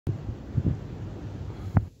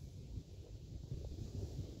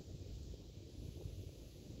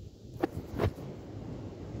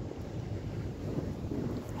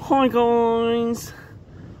Hi guys,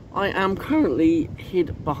 I am currently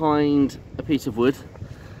hid behind a piece of wood,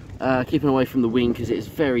 keeping away from the wind because it is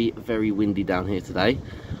very windy down here today.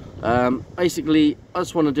 Basically, I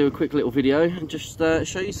just want to do a quick little video and just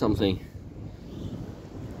show you something.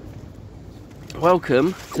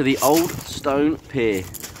 Welcome to the old stone pier.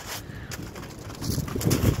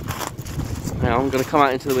 Now I'm going to come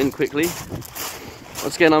out into the wind quickly.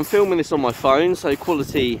 Once again, I'm filming this on my phone, so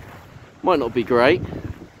quality might not be great.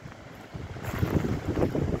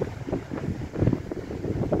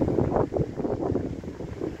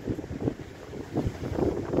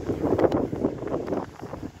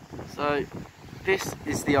 So this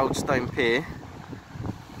is the old stone pier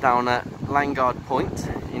down at Landguard Point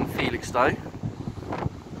in Felixstowe.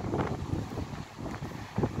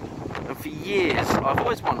 And for years I've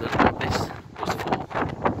always wondered what this was for.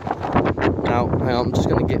 Now, hang on, I'm just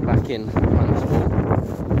going to get back in behind this wall.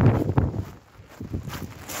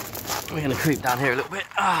 We're going to creep down here a little bit.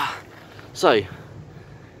 So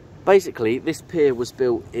basically this pier was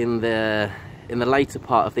built in the later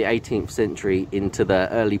part of the 18th century into the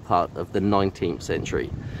early part of the 19th century,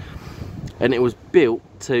 and it was built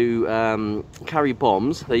to carry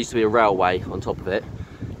bombs. There used to be a railway on top of it,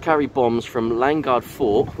 carry bombs from Landguard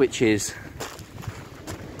Fort, which is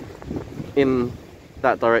in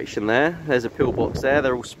that direction there. There's a pillbox there,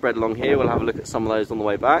 they're all spread along here. We'll have a look at some of those on the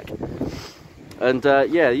way back. And yeah,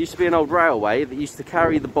 there used to be an old railway that used to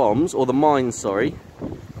carry the bombs, or the mines, sorry.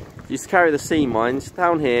 It used to carry the sea mines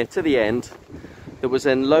down here to the end, that was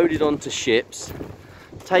then loaded onto ships,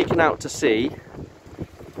 taken out to sea,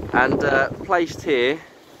 and placed here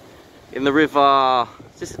in the river.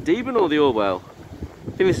 Is this the Deben or the Orwell?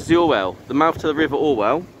 I think this is the Orwell, the mouth to the river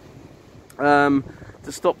Orwell, to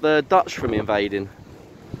stop the Dutch from invading.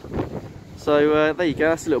 So there you go,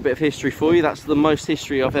 that's a little bit of history for you. That's the most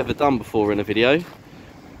history I've ever done before in a video.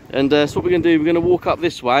 And so what we're going to do, we're going to walk up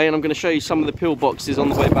this way, and I'm going to show you some of the pillboxes on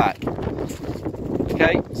the way back.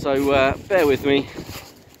 Okay, so bear with me.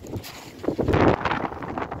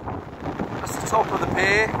 That's the top of the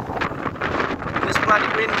pier, and it's bloody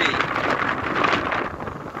windy.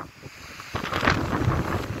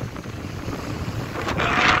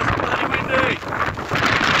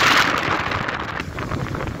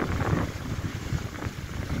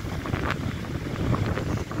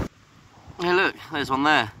 Hey look, there's one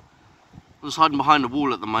there. I'm just hiding behind a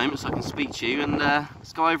wall at the moment so I can speak to you, and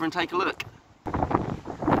let's go over and take a look.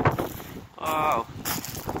 Oh,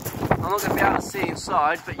 I'm not going to be able to see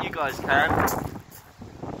inside, but you guys can.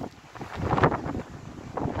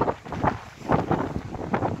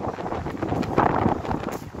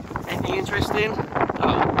 Anything interesting?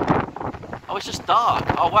 Oh, it's just dark.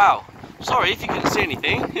 Oh wow, sorry if you couldn't see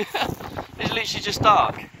anything. It's literally just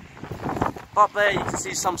dark. Up there you can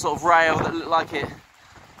see some sort of rail that looked like it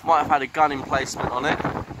might have had a gun emplacement on it.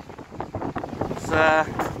 So,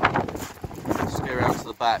 let's go around to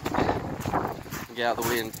the back and get out of the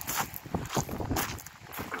wind.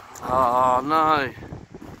 Oh no.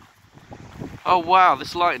 Oh wow,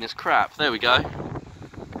 this lighting is crap. There we go.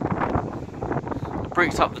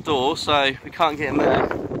 Bricked up the door so we can't get in there.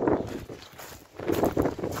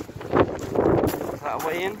 Is that a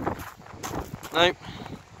way in? Nope.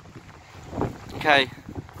 Okay,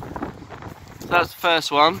 so that's the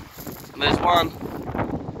first one, and there's one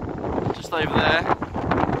just over there,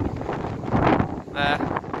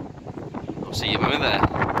 I'll see you in a minute there.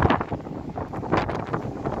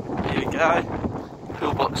 Here we go,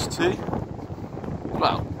 pillbox 2,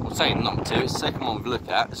 well, I'm saying number 2, it's the second one we've looked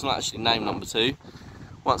at, it's not actually named number 2.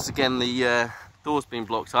 Once again the door's been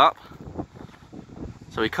blocked up,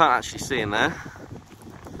 so we can't actually see in there.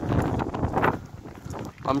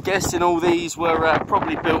 I'm guessing all these were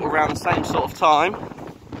probably built around the same sort of time.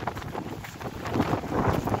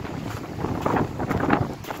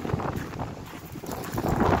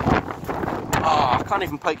 Oh, I can't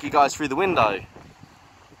even poke you guys through the window.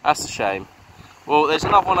 That's a shame. Well, there's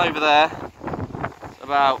another one over there,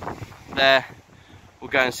 about there.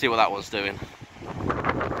 We'll go and see what that one's doing. Well,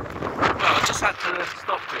 I just had to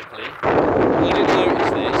stop quickly. I didn't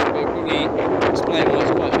notice this, but it'll probably explain why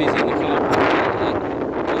it's quite busy in the car.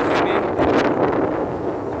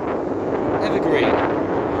 Evergreen.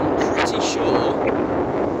 I'm pretty sure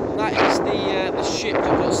that is the ship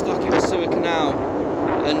that got stuck in the Suez Canal,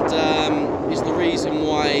 and is the reason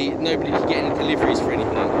why nobody could get any deliveries for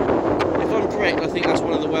anything. If I'm correct, I think that's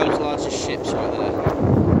one of the world's largest ships right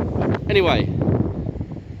there. Anyway,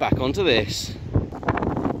 back onto this.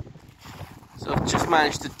 So I've just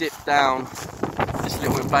managed to dip down this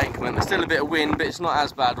little embankment. There's still a bit of wind, but it's not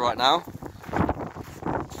as bad right now.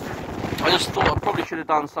 I just thought I probably should have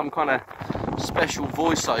done some kind of special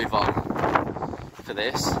voiceover for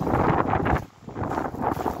this.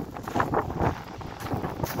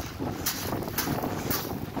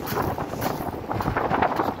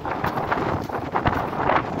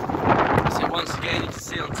 So once again, you can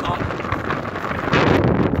see on top,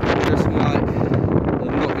 just like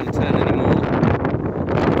they're not going to turn anymore.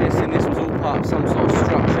 I'm guessing this was all part of some sort of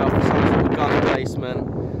structure for some sort of gun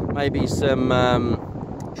emplacement, maybe some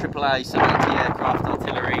AAA, some anti-aircraft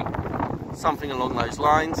artillery, something along those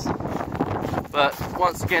lines. But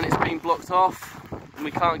once again, it's been blocked off and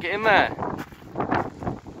we can't get in there.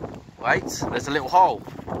 Wait, there's a little hole.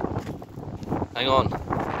 Hang on.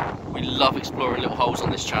 We love exploring little holes on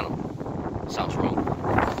this channel. Sounds wrong.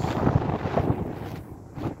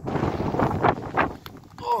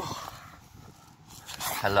 Oh.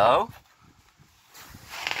 Hello?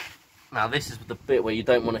 Now this is the bit where you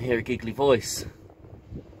don't want to hear a giggly voice.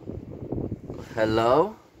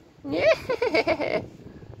 Hello? Yeah.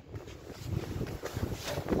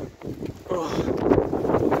 Oh.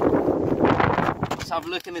 Let's have a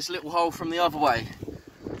look in this little hole from the other way.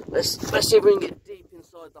 Let's see if we can get deep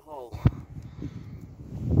inside the hole.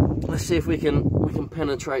 Let's see if we can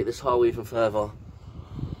penetrate this hole even further.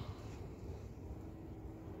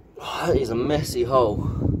 Oh, that is a messy hole.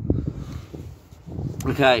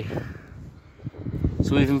 Okay.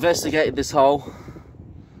 So we've investigated this hole.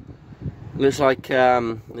 Looks like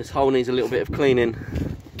this hole needs a little bit of cleaning.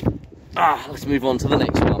 Let's move on to the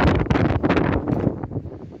next one,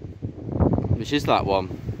 which is that one.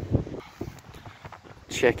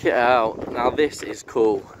 Check it out. Now this is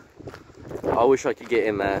cool. I wish I could get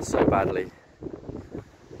in there so badly.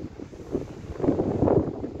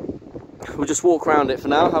 We'll just walk around it for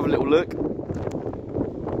now, have a little look.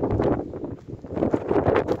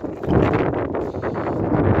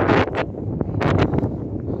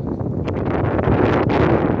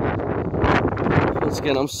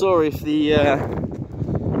 Again, I'm sorry if the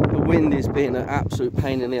wind is being an absolute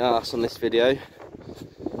pain in the arse on this video.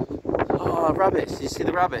 Oh, rabbits! You see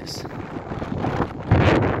the rabbits?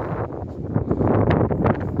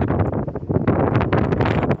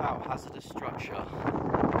 Wow, hazardous structure. Oh,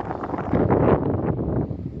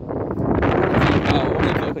 I want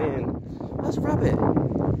to go in. That's a rabbit.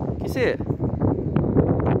 Can you see it?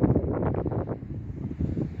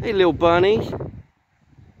 Hey, little bunny.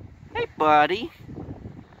 Hey, buddy.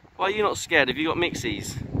 Why are you not scared? Have you got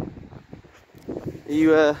mixies? Are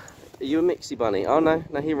you a mixie bunny? Oh no,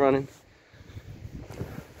 no, he's running.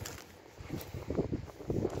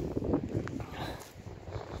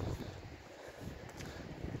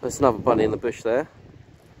 There's another bunny in the bush there.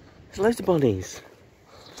 There's loads of bunnies.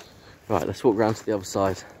 Right, let's walk round to the other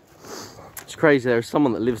side. It's crazy, there is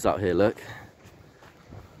someone that lives out here, look.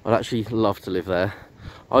 I'd actually love to live there.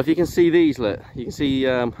 Oh, if you can see these, look. You can see,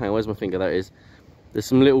 hang on, where's my finger? There it is. There's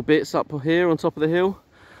some little bits up here on top of the hill.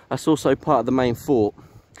 That's also part of the main fort.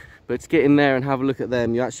 But to get in there and have a look at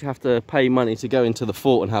them, you actually have to pay money to go into the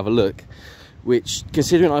fort and have a look. Which,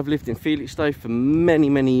 considering I've lived in Felixstowe for many,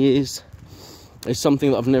 many years, is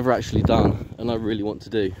something that I've never actually done and I really want to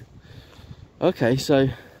do. Okay, so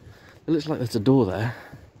it looks like there's a door there.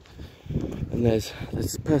 And there's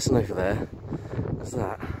a person over there. What's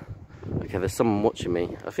that? Okay, there's someone watching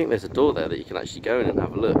me. I think there's a door there that you can actually go in and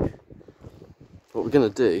have a look. What we're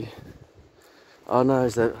going to do, oh no,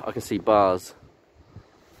 is there, I can see bars.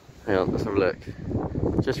 Hang on, let's have a look.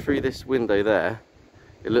 Just through this window there,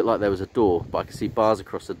 it looked like there was a door, but I can see bars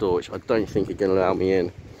across the door, which I don't think are going to allow me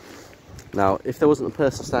in. Now, if there wasn't a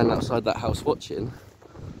person standing outside that house watching,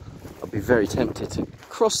 I'd be very tempted to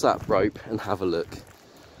cross that rope and have a look.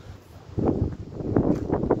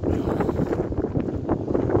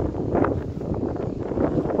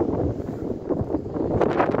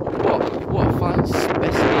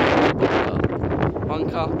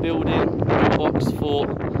 Bunker, building, box, fort.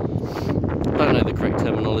 Don't know the correct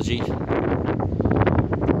terminology, but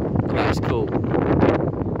that is cool.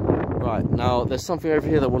 Right, now there's something over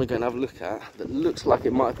here that I want to go and have a look at that looks like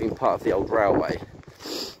it might have been part of the old railway.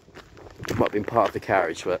 It might have been part of the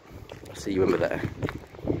carriage, but I'll see you when we're there.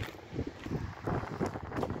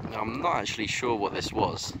 Now I'm not actually sure what this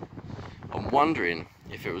was. I'm wondering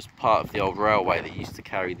if it was part of the old railway that used to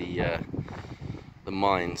carry the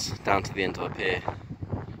mines down to the end of the pier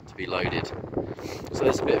to be loaded. So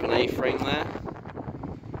there's a bit of an A-frame there,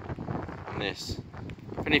 and this.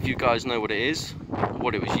 If any of you guys know what it is, or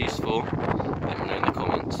what it was used for, let me know in the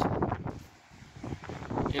comments.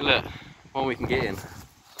 Here, look, one we can get in.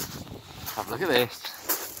 Have a look at this.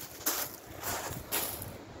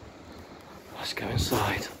 Let's go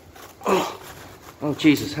inside. Oh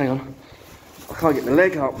Jesus, hang on. I can't get my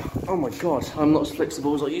leg up. Oh my God, I'm not as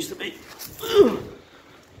flexible as I used to be. I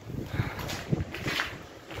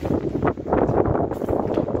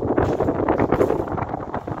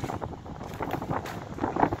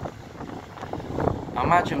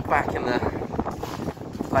imagine back in the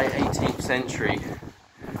late 18th century,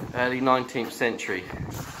 early 19th century,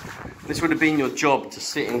 this would have been your job to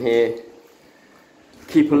sit in here,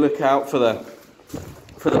 keep a lookout for the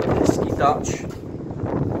pesky Dutch.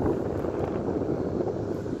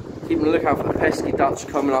 Keeping a lookout for the pesky Dutch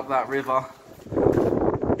coming up that river,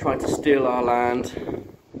 trying to steal our land.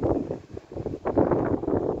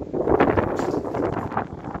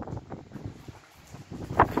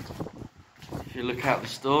 If you look out the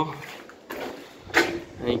store,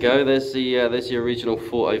 there you go. There's the original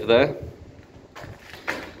fort over there.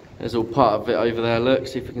 There's all part of it over there. Look,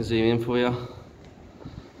 see if I can zoom in for you.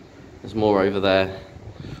 There's more over there.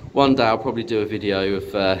 One day I'll probably do a video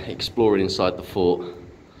of exploring inside the fort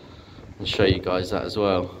and show you guys that as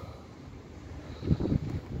well.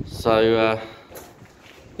 So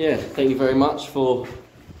yeah, thank you very much for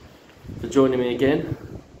joining me again,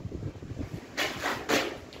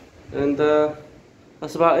 and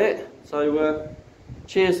that's about it. So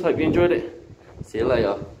cheers, hope you enjoyed it. See you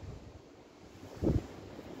later.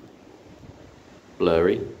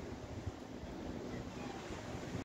 Blurry.